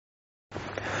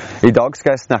I dag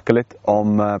skal jeg snakke litt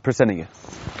om presenninger,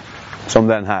 som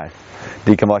den her.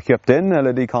 De kan være kjøpt inn,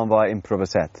 eller de kan være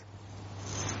improvisert.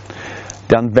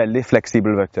 Det er en veldig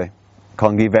fleksibel verktøy.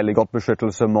 Kan gi veldig godt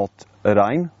beskyttelse mot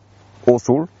regn og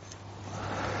sol,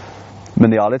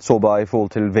 men de er litt sårbare i forhold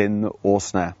til vind og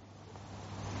snø.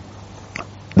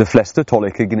 De fleste tåler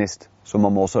ikke gnist, så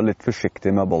man må også være litt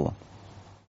forsiktig med bollen.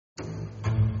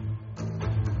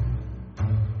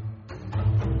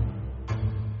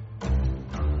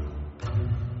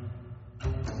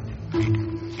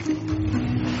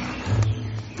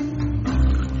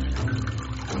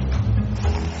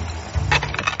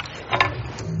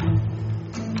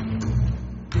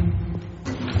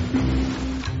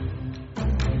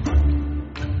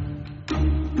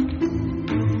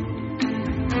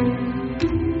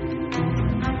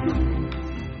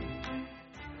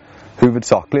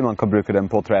 Hovedsakelig man kan bruke dem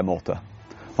på 3 måter.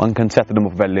 Man kan sette dem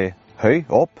opp veldig høy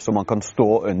opp, så man kan stå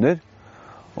under,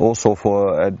 og så få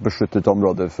et besluttet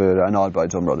område for en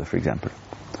arbeidsområde for eksempel.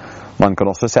 Man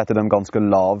kan også sette dem ganske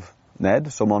lav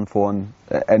ned, så man får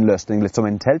en løsning litt som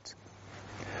en telt.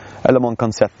 Eller man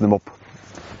kan sette dem opp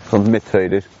sånn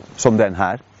midthøyder, som den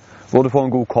her, hvor du får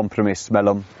en god kompromiss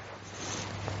mellom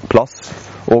plass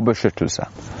og beskyttelse.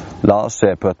 La oss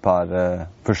se på et par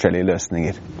forskjellige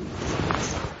løsninger.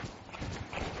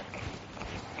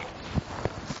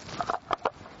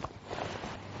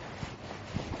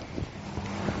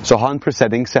 Så ha en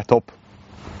presenning sett opp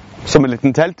som en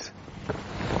liten telt.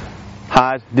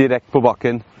 Her, direkte på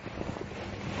bakken.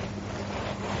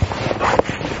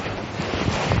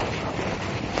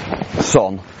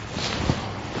 Sånn.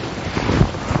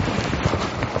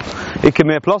 Ikke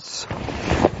mer plass.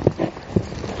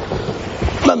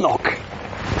 Men nok.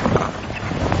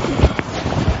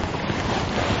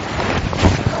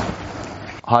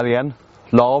 Her igjen,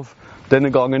 lav.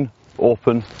 Denne gangen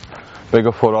åpen.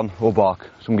 Begge foran og bak,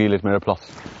 som gir litt mer plass.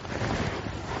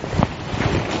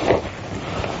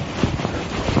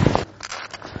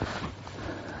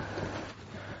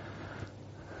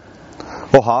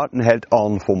 Og har en helt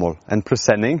annen formål. En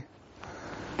presenning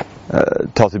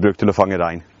tas i bruk til å fange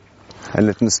regn. En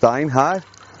liten stein her,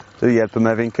 til å hjelpe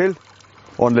med vinkel,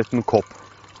 og en liten kopp.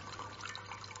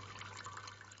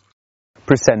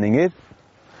 Presenninger,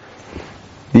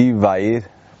 de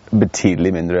veier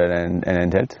betydelig mindre enn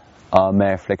en telt. Er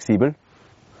mer fleksibel,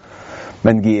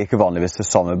 men gir ikke vanligvis det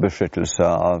samme beskyttelse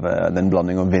av den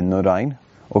blanding av vind og regn,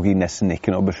 og gir nesten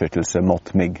ikke noe beskyttelse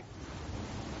mot mygg.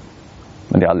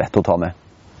 Men det er lett å ta med.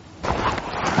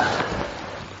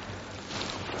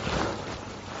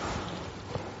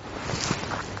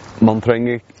 Man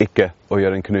trenger ikke å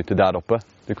gjøre en knute der oppe.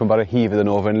 Du kan bare hive den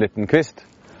over en liten kvist,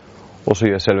 og så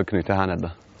gjør selve knute her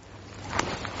nede.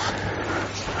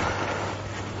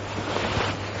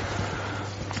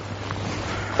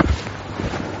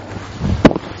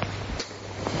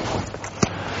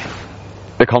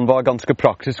 Det kan være ganske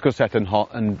praktisk å sette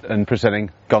en presenning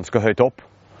ganske høyt opp.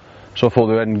 Så får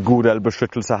du en god del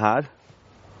beskyttelse her.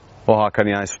 Og her kan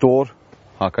jeg stå,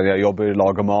 her kan jeg jobbe,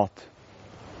 lage mat,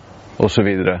 og så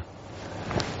videre.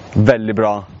 Veldig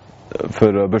bra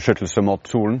for beskyttelse mot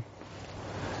solen.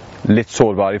 Litt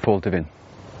sårbar i forhold til vind.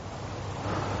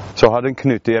 Så har du en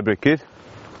knute jeg bruker,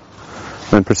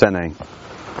 med en presenning.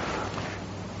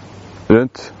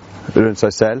 Rundt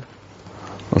seg selv.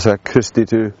 Og så er jeg kryss de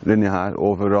 2 linjer her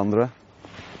over hverandre.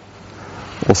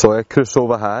 Og så er jeg kryss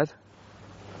over her.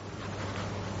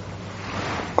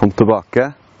 Kom tilbake.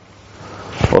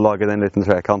 Og lage den liten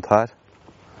trekant her.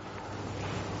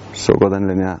 Så går den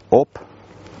linjen opp.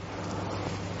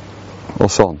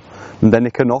 Og sånn. Men den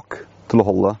er ikke nok til å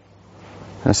holde.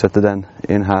 Jeg setter den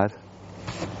inn her.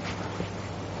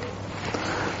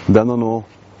 Den er nå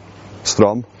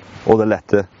stram, og det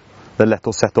er lett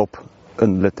å sette opp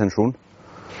under litt tensjon.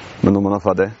 Men når man er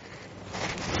ferdig,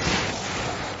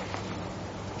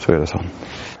 så gjør det sånn.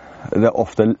 Det er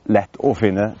ofte lett å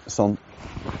finne sånn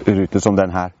rute som den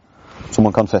her, som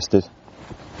man kan feste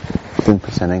en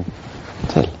presenning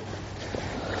til.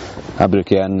 Her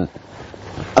bruker jeg en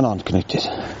annen knytter,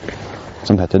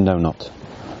 som heter no knot.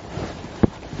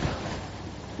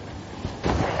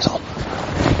 Sånn.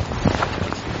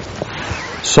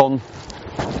 Sånn.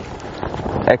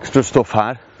 Ekstra stoff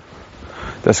her.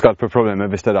 Det skarpe problemet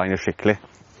hvis det regner skikkelig.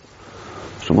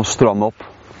 Så må stramme opp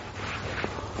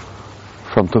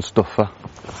frem til stoffet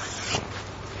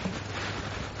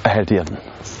er helt jevn.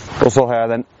 Og så har jeg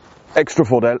den ekstra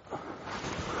fordel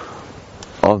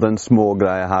av den små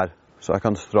greia her, så jeg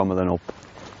kan stramme den opp.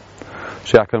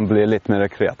 Så jeg kan bli litt mer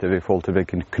kreativ i forhold til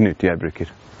hvilken knute jeg bruker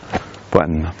på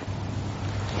enden.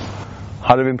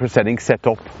 Her har vi en presenning sett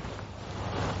opp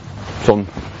sånn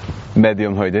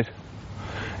medium høyder.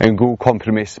 en god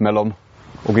kompromiss mellom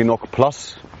å gi nok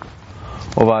plass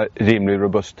og være rimelig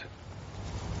robust.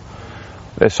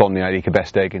 Det sånn jeg liker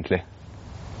best egentlig.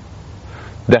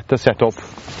 Dette setter opp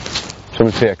som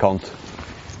en trekant.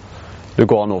 Det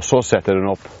går an også å sette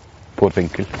den opp på et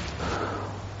vinkel.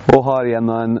 Og har igjen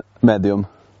en medium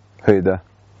høyde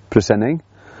presenning,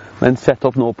 men sett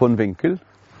opp nå på en vinkel,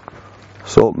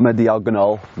 så med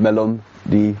diagonal mellom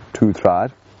de to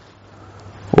trær,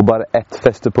 og bare ett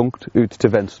festepunkt ut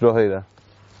til venstre og høyre.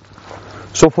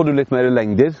 Så får du litt mer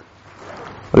lengder,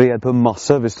 og det hjelper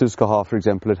masse hvis du skal ha for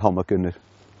eksempel et hammock under.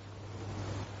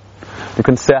 Du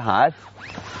kan se her,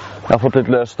 jeg har fått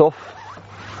et løst stoff.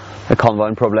 Det kan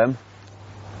være en problem.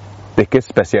 Det er ikke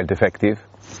spesielt effektiv,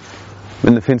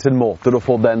 men det finnes en måte å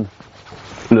få den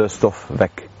løst stoff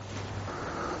vekk.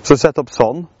 Så sett opp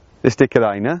sånn, hvis det ikke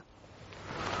regner.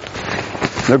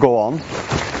 Det går an.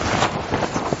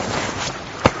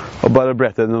 Og bare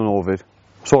brette den over.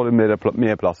 Så har du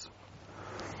mer plass.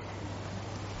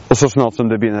 Og så snart som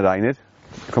det begynner å regne,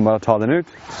 du kan bare ta den ut.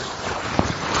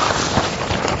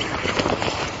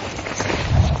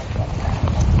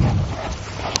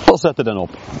 Og sette den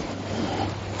opp.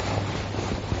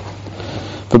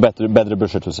 For bedre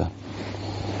beskyttelse.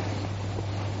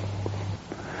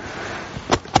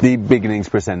 De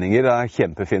bygningspresenninger er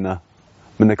kjempefine,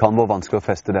 men det kan være vanskelig å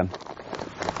feste dem.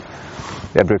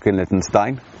 Jeg bruker en liten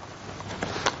stein.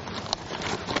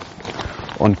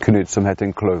 Og en knut som heter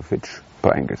en clowfish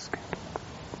på engelsk.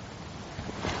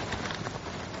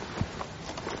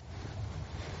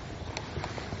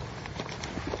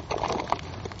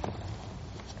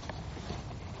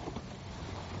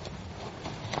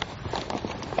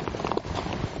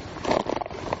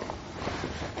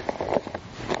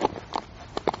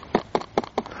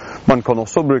 Man kan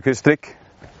også bruke strikk.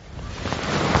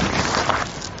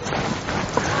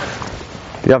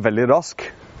 De er veldig rask.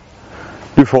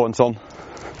 Du får en sånn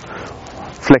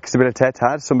fleksibilitet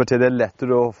her, som betyr det er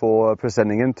lettere å få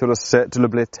presenningen til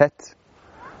å bli tett.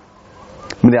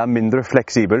 Men det er mindre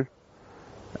fleksibel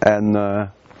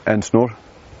enn snor.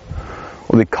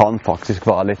 Og det kan faktisk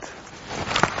være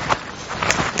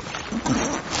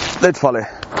litt farlig.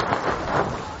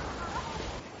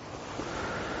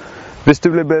 Hvis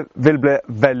du vil bli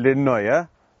veldig nøye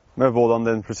med hvordan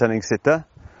den presenning sitter,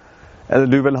 eller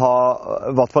du vil ha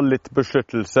i hvert fall litt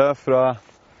beskyttelse fra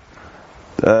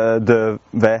det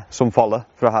ved som faller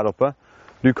fra her oppe,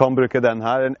 du kan bruke den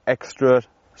her, en ekstra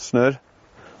snør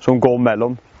som går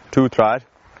mellom to trær,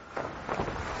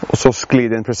 og så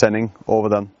sklir en presenning over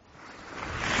den.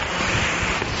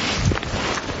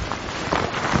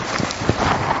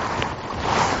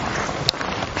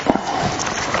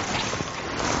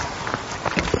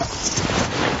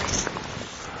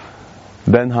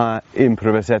 Den har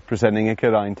improvisert presenning,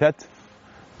 ikke regntett,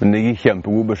 men det gir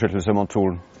kjempegod beskyttelse mot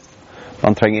solen.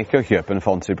 Man trenger ikke å kjøpe en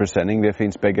fancy presenning. Det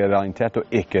finnes begge regntett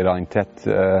og ikke regntett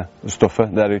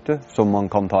stoffer der ute som man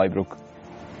kan ta i bruk.